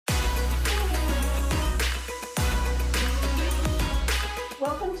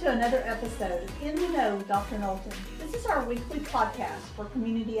to another episode of In the Know with Dr. Knowlton. This is our weekly podcast for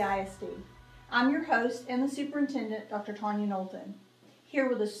Community ISD. I'm your host and the superintendent, Dr. Tanya Knowlton, here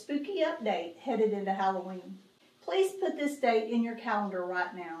with a spooky update headed into Halloween. Please put this date in your calendar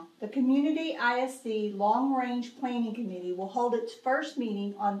right now. The Community ISD Long Range Planning Committee will hold its first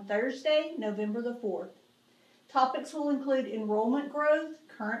meeting on Thursday, November the 4th. Topics will include enrollment growth,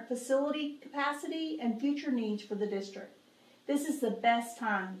 current facility capacity, and future needs for the district. This is the best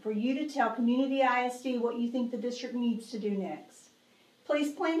time for you to tell Community ISD what you think the district needs to do next.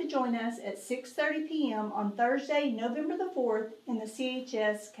 Please plan to join us at 6:30 p.m. on Thursday, November the 4th in the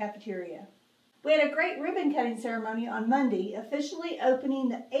CHS cafeteria. We had a great ribbon cutting ceremony on Monday, officially opening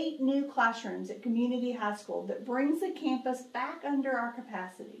the 8 new classrooms at Community High School that brings the campus back under our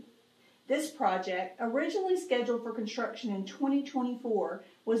capacity. This project, originally scheduled for construction in 2024,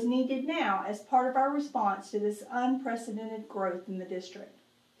 was needed now as part of our response to this unprecedented growth in the district.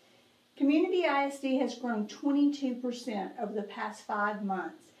 Community ISD has grown 22% over the past 5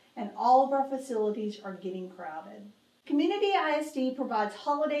 months, and all of our facilities are getting crowded. Community ISD provides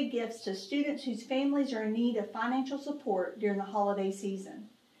holiday gifts to students whose families are in need of financial support during the holiday season.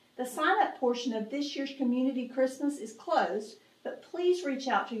 The sign-up portion of this year's Community Christmas is closed, but please reach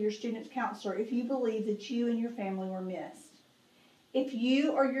out to your student's counselor if you believe that you and your family were missed. If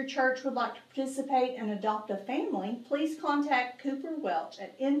you or your church would like to participate and adopt a family, please contact Cooper Welch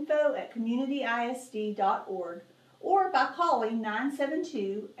at info@communityisd.org or by calling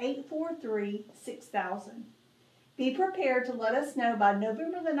 972-843-6000. Be prepared to let us know by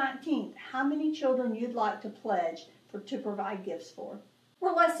November the 19th how many children you'd like to pledge to provide gifts for.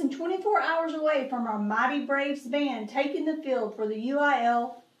 We're less than 24 hours away from our Mighty Braves band taking the field for the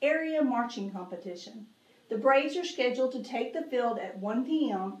UIL Area Marching Competition. The Braves are scheduled to take the field at 1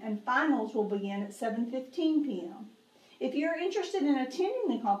 p.m. and finals will begin at 7:15 p.m. If you're interested in attending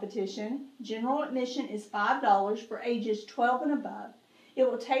the competition, general admission is $5 for ages 12 and above. It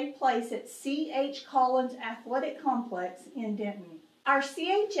will take place at C.H. Collins Athletic Complex in Denton. Our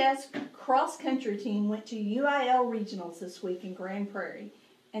CHS cross-country team went to UIL Regionals this week in Grand Prairie,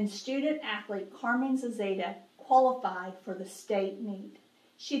 and student athlete Carmen Zazeda qualified for the state meet.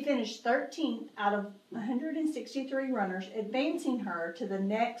 She finished 13th out of 163 runners, advancing her to the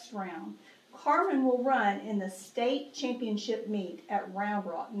next round. Carmen will run in the state championship meet at Round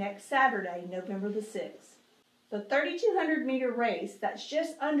Rock next Saturday, November the 6th. The 3,200-meter race, that's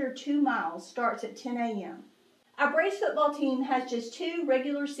just under 2 miles, starts at 10 a.m. Our Braves football team has just 2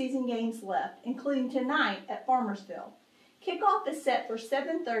 regular season games left, including tonight at Farmersville. Kickoff is set for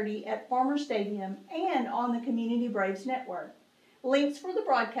 7:30 at Farmer Stadium and on the Community Braves Network. Links for the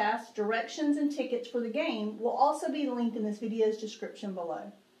broadcast, directions, and tickets for the game will also be linked in this video's description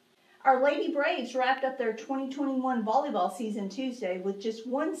below. Our Lady Braves wrapped up their 2021 volleyball season Tuesday with just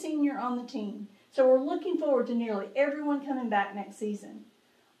 1 senior on the team, so we're looking forward to nearly everyone coming back next season.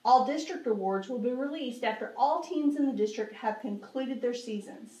 All district awards will be released after all teams in the district have concluded their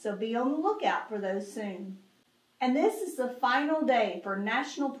seasons, so be on the lookout for those soon. And this is the final day for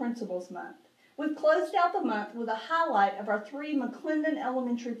National Principals Month. We've closed out the month with a highlight of our 3 McClendon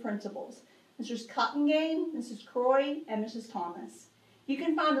Elementary principals, Mrs. Cottongame, Mrs. Croy, and Mrs. Thomas. You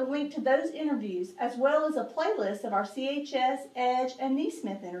can find a link to those interviews as well as a playlist of our CHS, Edge, and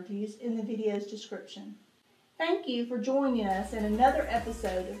Neesmith interviews in the video's description. Thank you for joining us in another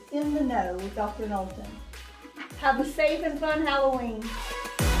episode of In the Know with Dr. Knowlton. Have a safe and fun Halloween.